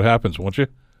 Let me know what happens, won't you?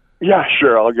 Yeah,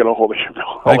 sure. I'll get a hold of you,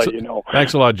 Bill. I'll let you know.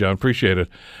 Thanks a lot, John. Appreciate it.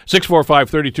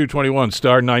 645-3221,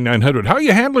 star 9900. How are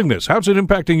you handling this? How's it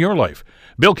impacting your life?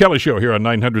 Bill Kelly Show here on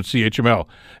 900 CHML.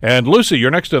 And Lucy,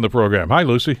 you're next on the program. Hi,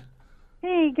 Lucy.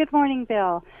 Hey, good morning,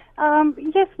 Bill.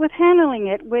 Yes, with handling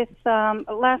it,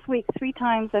 last week 3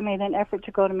 times I made an effort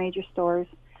to go to major stores.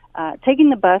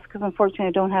 Taking the bus, because unfortunately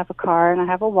I don't have a car and I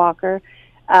have a walker.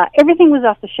 Everything was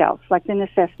off the shelves, like the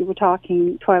necessity. We're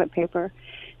talking toilet paper.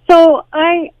 So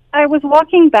I was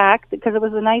walking back because it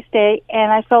was a nice day, and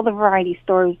I saw the variety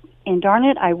stores. And darn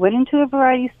it, I went into a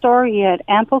variety store. He had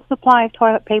ample supply of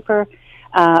toilet paper.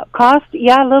 Cost,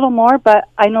 a little more, but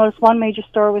I noticed one major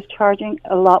store was charging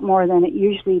a lot more than it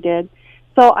usually did.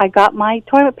 So I got my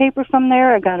toilet paper from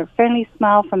there. I got a friendly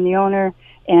smile from the owner,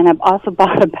 and I've also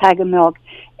bought a bag of milk.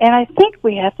 And I think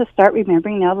we have to start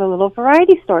remembering now the little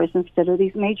variety stores instead of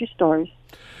these major stores.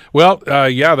 Well,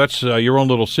 that's your own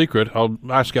little secret. I'll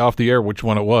ask you off the air which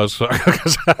one it was. You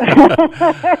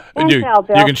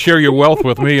can share your wealth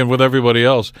with me and with everybody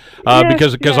else.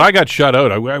 Because I got shut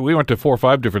out. We went to 4 or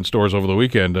 5 different stores over the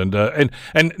weekend, and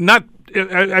not.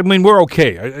 I mean, we're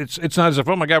okay. It's not as if,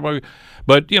 oh my God,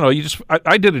 but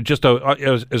I did it just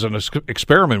as an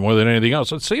experiment more than anything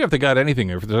else. Let's see if they got anything,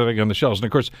 if there's anything on the shelves. And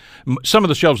of course, some of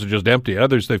the shelves are just empty.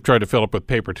 Others they've tried to fill up with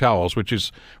paper towels, which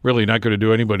is really not going to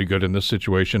do anybody good in this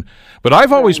situation. But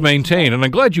I've always maintained, and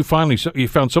I'm glad you found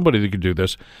somebody that could do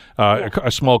this, a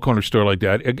small corner store like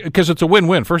that, because it's a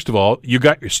win-win. First of all, you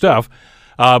got your stuff.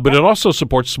 But it also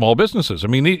supports small businesses. I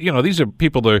mean, these are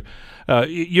people that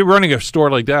you're running a store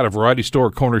like that, a variety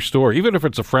store, corner store, even if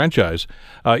it's a franchise,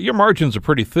 your margins are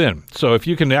pretty thin. So if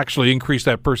you can actually increase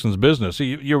that person's business,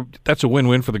 that's a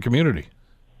win-win for the community.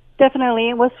 Definitely.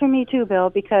 It was for me too,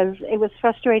 Bill, because it was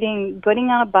frustrating getting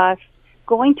on a bus,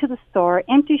 going to the store,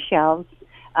 empty shelves,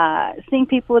 seeing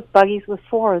people with buggies with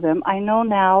 4 of them. I know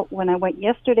now when I went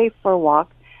yesterday for a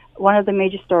walk, one of the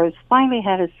major stores finally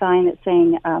had a sign that's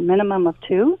saying minimum of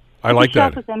 2. I like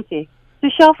that. The shelf was empty.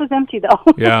 The shelf was empty, though.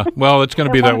 Yeah, well, it's going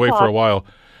to be that way for a while.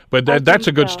 But that's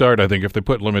a good so. start, I think, if they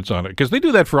put limits on it, because they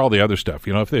do that for all the other stuff.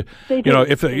 You know, if They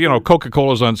do.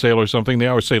 Coca-Cola's on sale or something, they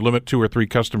always say limit 2 or 3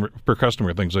 per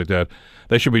customer, things like that.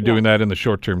 They should be doing that in the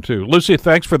short term too. Lucy,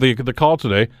 thanks for the call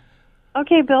today.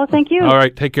 Okay, Bill, thank you. All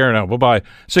right, take care now. Bye-bye.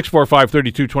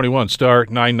 645-3221, star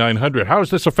 9900. How is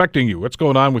this affecting you? What's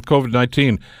going on with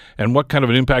COVID-19, and what kind of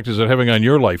an impact is it having on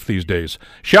your life these days?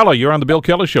 Shella, you're on the Bill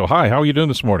Kelly Show. Hi, how are you doing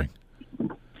this morning?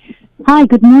 Hi,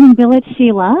 good morning, Bill. It's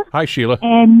Sheila. Hi, Sheila.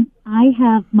 And I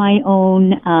have my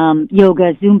own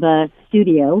yoga Zumba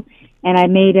studio, and I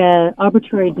made a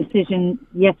arbitrary decision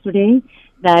yesterday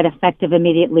that effective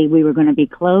immediately we were going to be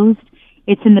closed.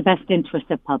 It's in the best interest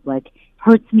of public.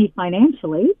 Hurts me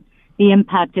financially. The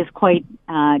impact is quite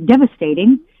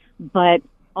devastating, but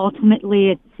ultimately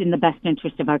it's in the best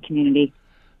interest of our community.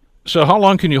 So how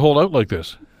long can you hold out like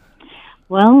this?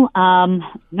 Well,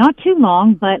 not too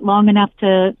long, but long enough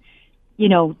to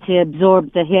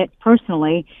absorb the hit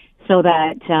personally, so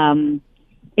that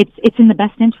it's in the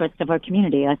best interest of our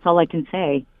community. That's all I can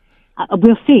say.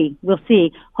 We'll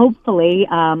see. Hopefully,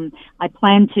 I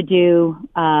plan to do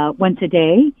once a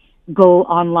day, go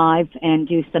on live and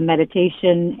do some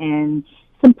meditation and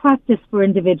some practice for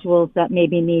individuals that may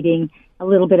be needing a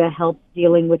little bit of help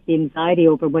dealing with the anxiety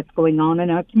over what's going on in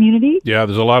our community. Yeah,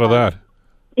 there's a lot of that.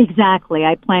 Exactly.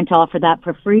 I plan to offer that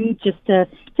for free just to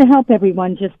help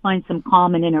everyone just find some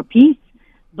calm and inner peace.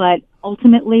 But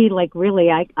ultimately,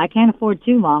 I can't afford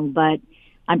too long, but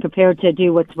I'm prepared to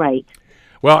do what's right.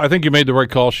 Well, I think you made the right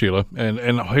call, Sheila, and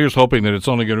here's hoping that it's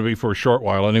only going to be for a short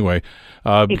while anyway,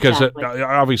 because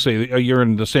obviously you're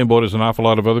in the same boat as an awful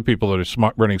lot of other people that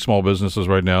are running small businesses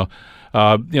right now.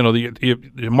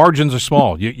 The margins are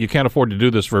small. You can't afford to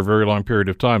do this for a very long period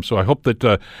of time, so I hope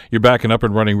that you're backing up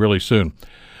and running really soon.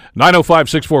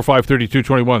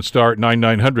 905-645-3221, star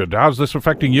 9900. How's this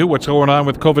affecting you? What's going on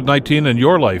with COVID-19 in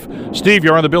your life? Steve,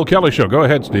 you're on the Bill Kelly Show. Go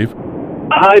ahead, Steve.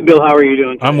 Hi, Bill. How are you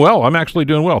doing today? I'm well. I'm actually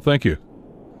doing well. Thank you.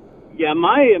 Yeah,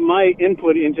 my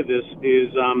input into this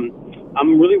is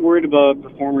I'm really worried about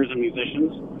performers and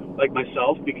musicians like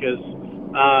myself, because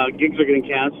gigs are getting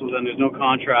canceled and there's no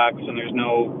contracts and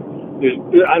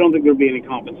I don't think there'll be any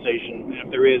compensation. And if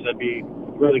there is, I'd be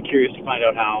really curious to find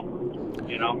out how.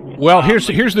 Well, here's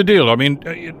the deal. I mean,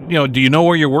 do you know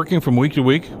where you're working from week to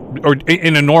week, or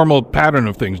in a normal pattern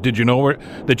of things? Did you know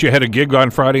that you had a gig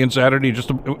on Friday and Saturday, just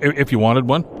if you wanted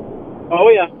one? Oh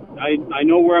yeah, I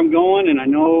know where I'm going and I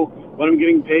know what I'm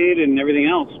getting paid and everything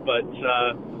else. But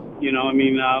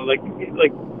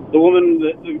like the woman,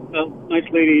 the nice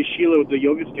lady Sheila with the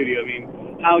yoga studio. I mean,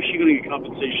 how is she going to get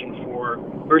compensation for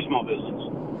her small business?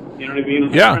 You know what I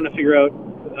mean? Yeah. I'm trying to figure out.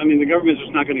 I mean, the government's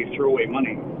just not going to throw away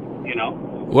money.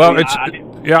 Well,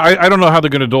 I don't know how they're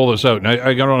going to dole this out, and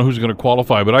I don't know who's going to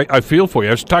qualify, but I feel for you.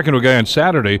 I was talking to a guy on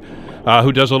Saturday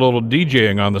who does a little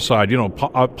DJing on the side,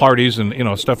 parties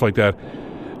and stuff like that,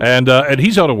 and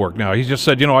he's out of work now. He just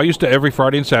said, I used to every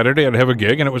Friday and Saturday I'd have a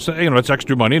gig, and it was it's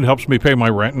extra money and helps me pay my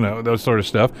rent and that sort of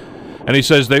stuff. And he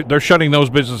says they're shutting those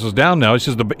businesses down now. He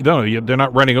says they're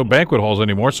not renting out banquet halls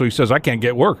anymore, so he says I can't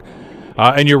get work.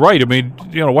 And you're right. I mean,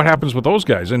 what happens with those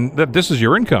guys? And this is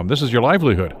your income. This is your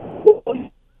livelihood.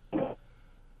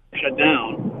 Shut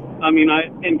down. I mean,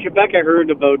 in Quebec, I heard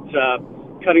about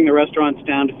cutting the restaurants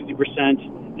down to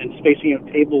 50% and spacing out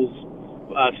tables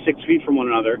 6 feet from one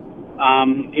another.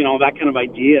 That kind of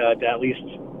idea to at least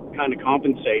kind of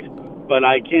compensate. But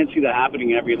I can't see that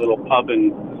happening in every little pub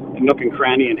and nook and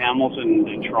cranny in Hamilton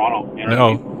and Toronto.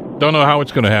 No. Don't know how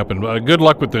it's going to happen. Good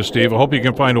luck with this, Steve. I hope you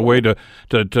can find a way to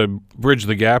bridge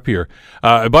the gap here.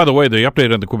 By the way, the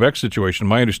update on the Quebec situation,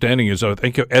 my understanding is, I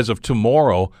think as of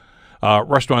tomorrow,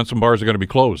 restaurants and bars are going to be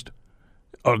closed.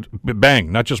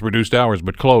 Bang, not just reduced hours,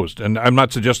 but closed. And I'm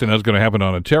not suggesting that's going to happen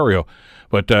on Ontario,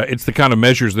 but it's the kind of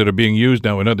measures that are being used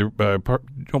now in other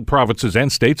provinces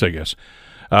and states, I guess.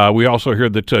 We also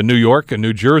heard that New York and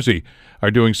New Jersey are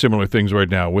doing similar things right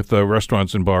now with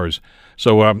restaurants and bars.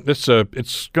 So it's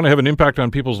going to have an impact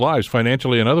on people's lives,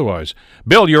 financially and otherwise.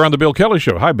 Bill, you're on the Bill Kelly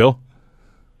Show. Hi, Bill.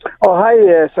 Oh, hi,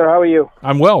 sir. How are you?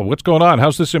 I'm well. What's going on?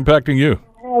 How's this impacting you?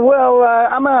 Well,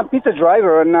 I'm a pizza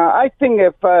driver, and I think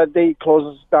if they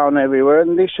close down everywhere,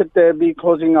 and they should be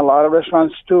closing a lot of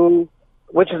restaurants too,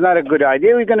 which is not a good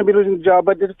idea. We're going to be losing the job,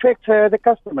 but it affects the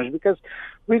customers because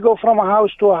we go from a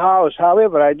house to a house.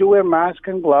 However, I do wear masks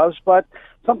and gloves, but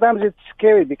sometimes it's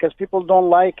scary because people don't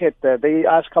like it. They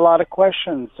ask a lot of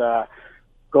questions,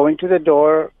 going to the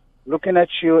door, looking at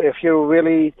you if you're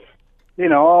really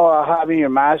having your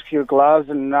mask, your gloves,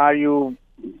 and are you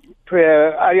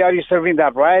serving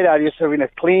that right? Are you serving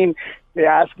it clean? They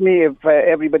ask me if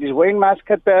everybody's wearing masks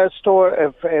at the store,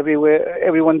 if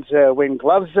everyone's wearing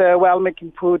gloves while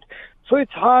making food. So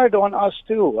it's hard on us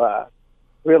too,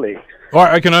 really. Well,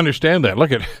 I can understand that.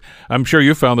 I'm sure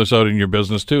you found this out in your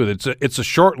business too. It's a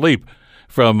short leap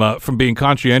from being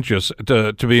conscientious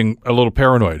to being a little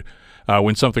paranoid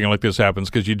when something like this happens,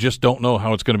 because you just don't know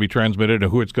how it's going to be transmitted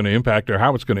and who it's going to impact or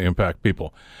how it's going to impact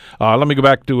people. Let me go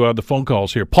back to the phone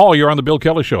calls here. Paul, you're on the Bill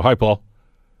Kelly Show. Hi, Paul.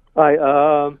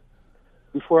 Hi.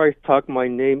 Before I talk my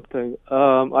name thing,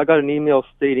 I got an email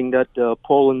stating that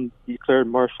Poland declared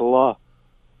martial law.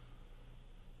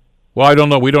 Well, I don't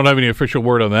know. We don't have any official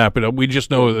word on that, but we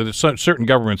just know that certain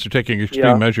governments are taking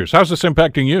extreme measures. How's this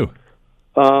impacting you?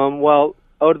 Well,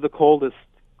 Out of the Cold is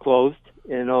closed,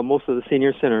 and most of the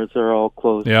senior centers are all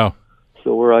closed. Yeah.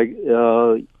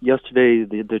 So yesterday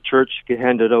the church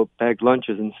handed out bagged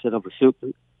lunches instead of a soup.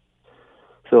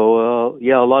 So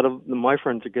a lot of my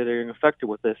friends are getting affected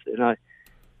with this, and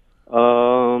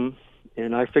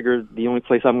I figured the only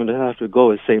place I'm going to have to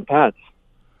go is St. Pat's.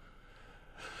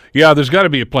 Yeah, there's got to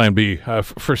be a plan B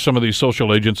for some of these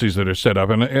social agencies that are set up.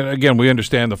 And again, we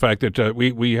understand the fact that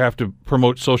we have to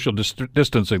promote social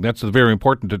distancing. That's very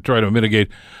important to try to mitigate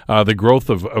the growth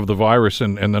of the virus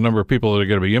and the number of people that are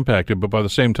going to be impacted. But by the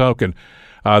same token,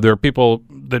 there are people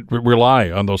that rely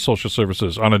on those social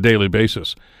services on a daily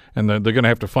basis. And they're going to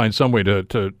have to find some way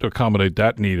to accommodate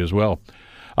that need as well.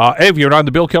 Eve, you're on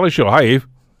the Bill Kelly Show. Hi, Eve.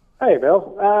 Hey,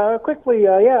 Bill. Quickly,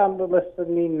 I'm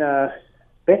listening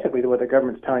basically to what the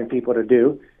government's telling people to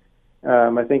do.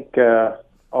 I think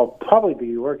I'll probably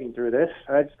be working through this.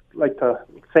 I'd just like to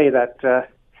say that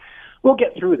we'll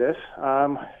get through this.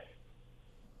 And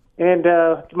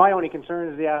my only concern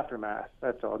is the aftermath.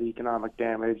 That's all, the economic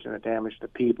damage and the damage to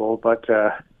people. But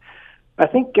I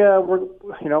think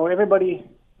everybody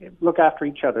look after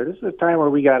each other. This is a time where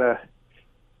we got to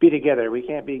be together. We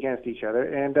can't be against each other.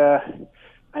 And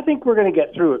I think we're going to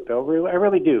get through it, Bill. I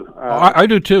really do. I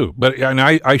do too. But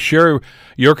I share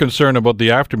your concern about the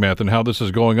aftermath and how this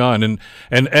is going on, and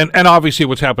obviously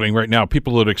what's happening right now.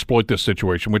 People that exploit this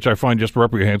situation, which I find just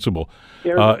reprehensible.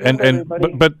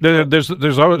 But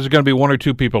there's always going to be one or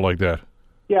two people like that.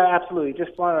 Yeah, absolutely.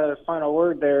 Just want a final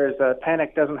word there is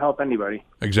panic doesn't help anybody.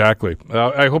 Exactly.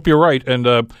 I hope you're right, and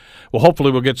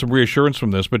hopefully we'll get some reassurance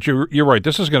from this. But you're right.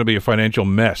 This is going to be a financial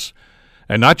mess.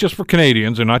 And not just for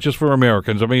Canadians and not just for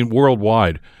Americans, I mean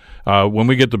worldwide. When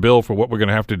we get the bill for what we're going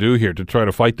to have to do here to try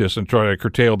to fight this and try to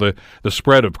curtail the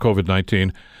spread of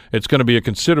COVID-19, it's going to be a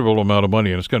considerable amount of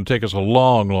money, and it's going to take us a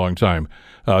long, long time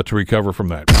to recover from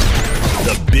that.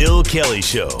 The Bill Kelly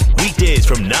Show, weekdays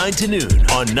from 9 to noon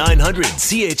on 900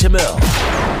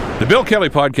 CHML. The Bill Kelly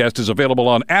Podcast is available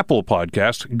on Apple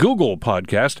Podcast, Google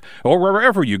Podcast, or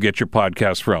wherever you get your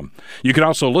podcasts from. You can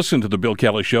also listen to The Bill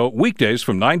Kelly Show weekdays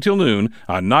from 9 till noon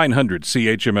on 900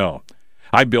 CHML.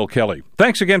 I'm Bill Kelly.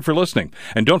 Thanks again for listening.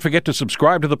 And don't forget to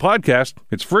subscribe to the podcast.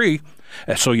 It's free,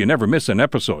 so you never miss an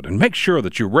episode. And make sure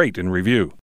that you rate and review.